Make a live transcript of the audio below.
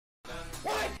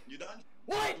done?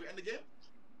 What? Should we end the game?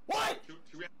 What?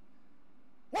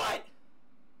 What?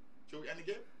 Should we end the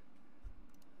game?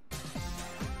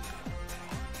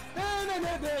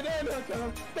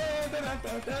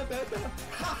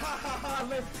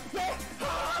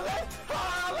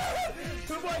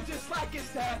 The boy just like his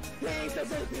dad. He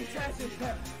doesn't be his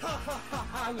dad. Ha ha ha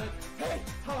Holland. Hey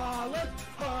Holland,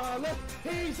 Holland.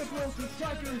 He's a broken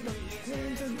striker.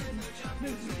 He's a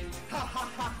ha ha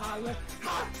ha Holland.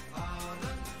 Ha.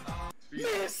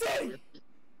 Messi.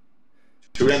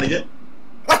 Should we end the game?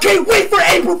 I can't wait for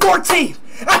April 14th.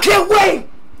 I can't wait.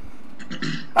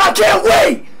 I can't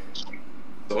wait.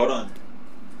 So hold on.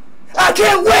 I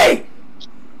can't wait.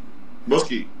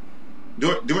 Broski,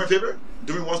 do me a favor.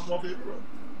 Do me one small favor, bro.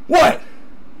 What?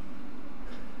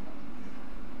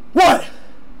 What?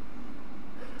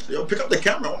 Yo, pick up the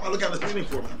camera. What am I looking at the ceiling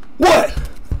for, man? What?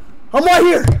 I'm right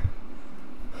here.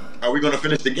 Are we gonna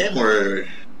finish the game or?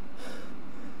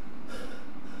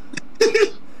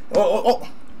 Oh!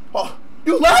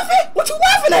 You laughing? What you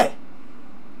laughing at?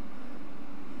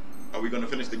 Are we gonna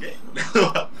finish the game?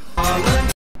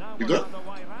 You good?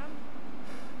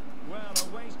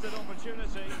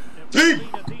 Steve,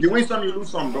 you win some, you lose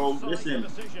some, bro. Listen,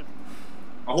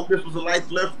 I hope this was a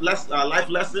life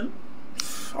lesson.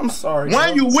 I'm sorry.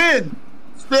 When you win,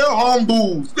 stay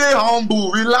humble. Stay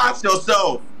humble. Relax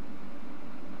yourself.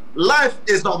 Life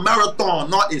is a marathon,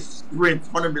 not a sprint. It's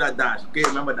gonna be like dash. Okay,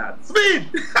 remember that. Speed.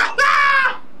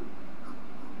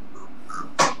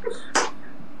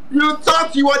 You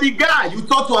thought you were the guy. You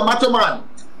thought you were a macho man.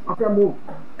 Okay, move.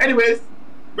 Anyways,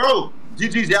 bro,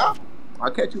 GG's, yeah? I'll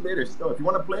catch you later still. If you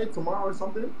want to play tomorrow or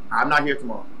something, I'm not here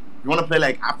tomorrow. If you want to play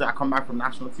like after I come back from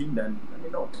national team, then let me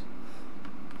know.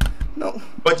 No.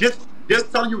 But just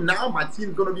tell you now, my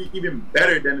team's going to be even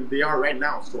better than they are right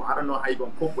now. So I don't know how you're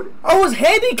going to cope with it. I was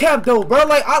handicapped though, bro.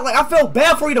 I felt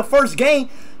bad for you the first game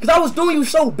because I was doing you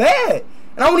so bad.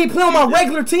 And I wouldn't even play with my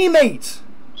regular teammates.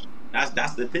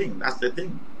 That's the thing. That's the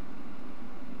thing.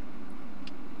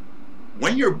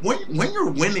 When you're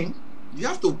winning, you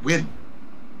have to win.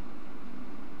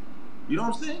 You know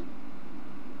what I'm saying?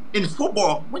 In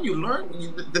football, when you learn,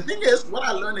 the thing is, what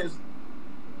I learned is,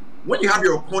 when you have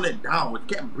your opponent down, you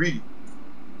can't breathe.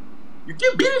 You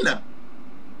keep beating them.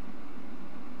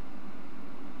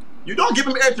 You don't give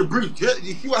them air to breathe.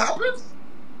 You see what happens?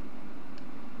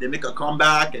 They make a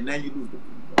comeback, and then you lose.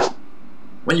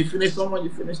 When you finish someone,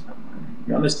 you finish them.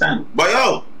 You understand? But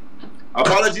yo,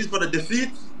 apologies for the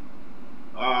defeat.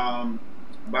 I'm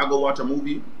about to go watch a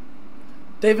movie.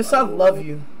 Davis, I love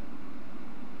you.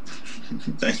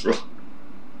 Thanks, bro.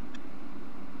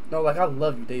 No, I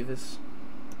love you, Davis.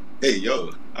 Hey,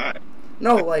 yo. All right.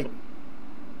 No, like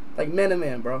man to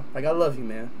man, bro. I love you,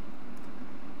 man.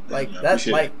 Like yeah, that's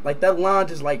like that line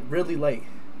just really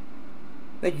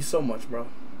thank you so much, bro.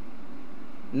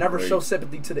 Never show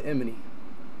sympathy to the enemy.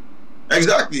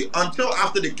 Exactly. Until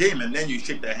after the game, and then you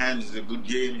shake their hands. It's a good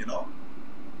game, you know.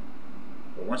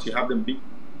 But once you have them beat,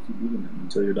 keep beating them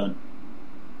until you're done.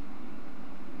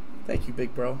 Thank you,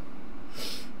 big bro.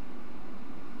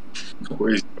 No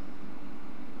worries.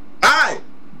 Alright.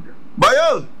 But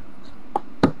yo,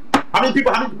 how many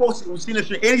people have seen this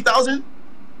stream? 80,000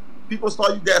 people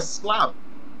saw you get slapped.